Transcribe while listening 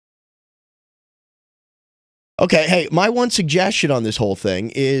Okay, hey, my one suggestion on this whole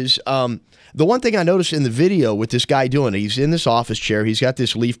thing is the one thing I noticed in the video with this guy doing it, he's in this office chair, he's got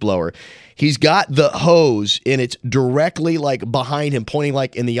this leaf blower, he's got the hose and it's directly like behind him, pointing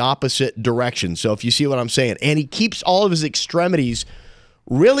like in the opposite direction. So if you see what I'm saying, and he keeps all of his extremities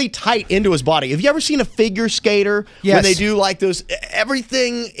really tight into his body. Have you ever seen a figure skater? Yes. When they do like those,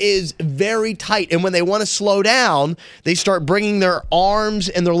 everything is very tight. And when they want to slow down, they start bringing their arms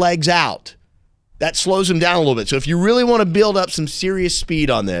and their legs out. That slows them down a little bit. So if you really want to build up some serious speed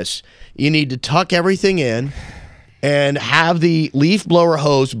on this, you need to tuck everything in and have the leaf blower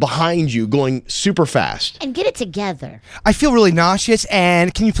hose behind you going super fast. And get it together. I feel really nauseous,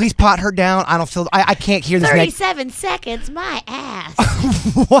 and can you please pot her down? I can't hear this. 37 seconds, my ass.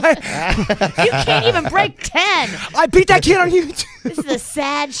 What? You can't even break 10. I beat that kid on YouTube. This is a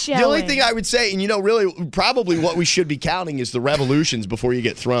sad show. The only thing I would say, and really, probably what we should be counting is the revolutions before you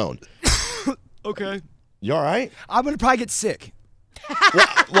get thrown. Okay. You all right? I'm going to probably get sick.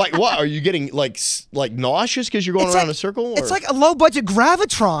 Like what? Are you getting like nauseous because you're going around in a circle? Or? It's like a low-budget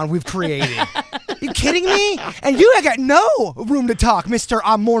gravitron we've created. You kidding me? And you ain't got no room to talk, Mr.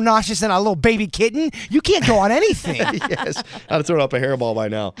 I'm more nauseous than a little baby kitten. You can't go on anything. Yes. I'd have thrown up a hairball by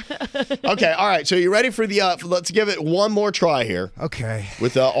now. Okay, all right. So you ready for the, let's give it one more try here. Okay.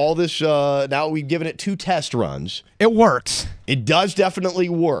 With all this, now we've given it 2 test runs. It works. It does definitely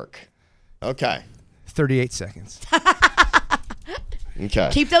work. Okay. 38 seconds. Okay.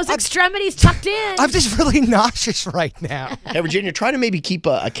 Keep those extremities tucked in. I'm just really nauseous right now. Hey, Virginia, try to maybe keep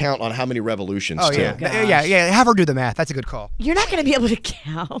a count on how many revolutions, too. Yeah. Have her do the math. That's a good call. You're not going to be able to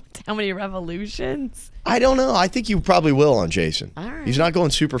count how many revolutions. I don't know. I think you probably will on Jason. All right. He's not going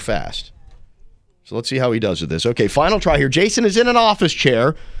super fast. So let's see how he does with this. Okay, final try here. Jason is in an office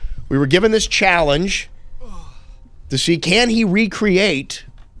chair. We were given this challenge to see, can he recreate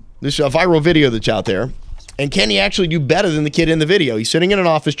this viral video that's out there, and can he actually do better than the kid in the video? He's sitting in an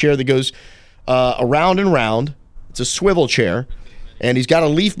office chair that goes around and round. It's a swivel chair, and he's got a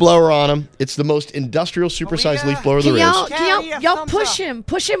leaf blower on him. It's the most industrial, supersized leaf blower there is. Can y'all push him?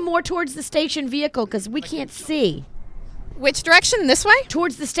 Push him more towards the station vehicle because we can't see. Which direction? This way?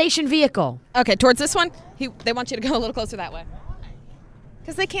 Towards the station vehicle. Okay, towards this one? They want you to go a little closer that way.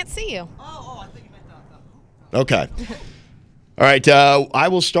 Because they can't see you. I think you meant that. Okay. All right, I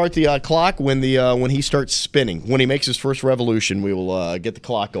will start the clock when he starts spinning. When he makes his first revolution, we will get the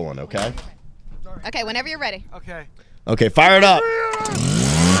clock going, okay? Okay, whenever you're ready. Okay. Okay, fire it up. Okay,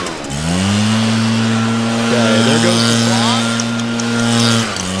 there goes the clock.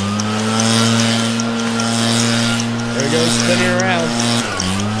 There he goes, spinning around.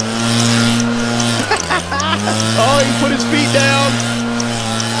 Oh, he put his feet down.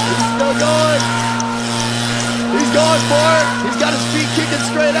 He's still going. He's going for it. He's got his feet kicking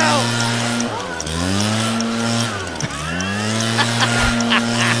straight out.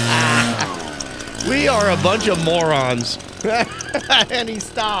 We are a bunch of morons. And he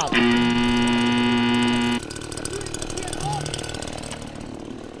stopped.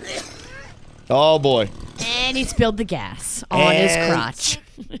 Oh, boy. And he spilled the gas on his crotch.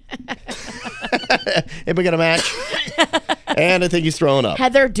 Anybody got a match? And I think he's throwing up.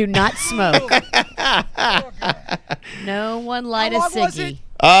 Heather, do not smoke. No one light a ciggy.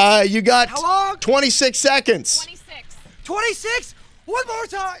 You got 26 seconds. 26. 26? One more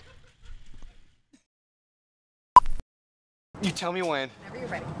time. You tell me when. Whenever you're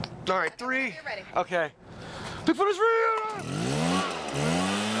ready. All right, 3. You're ready. Okay. Bigfoot is real.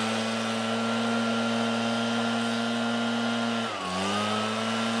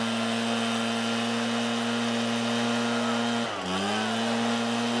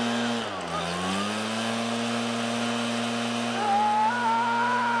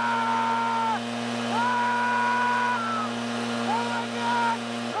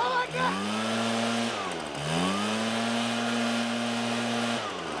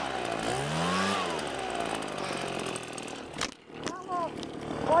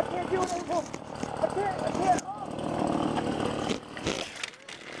 I can't do it anymore. I can't.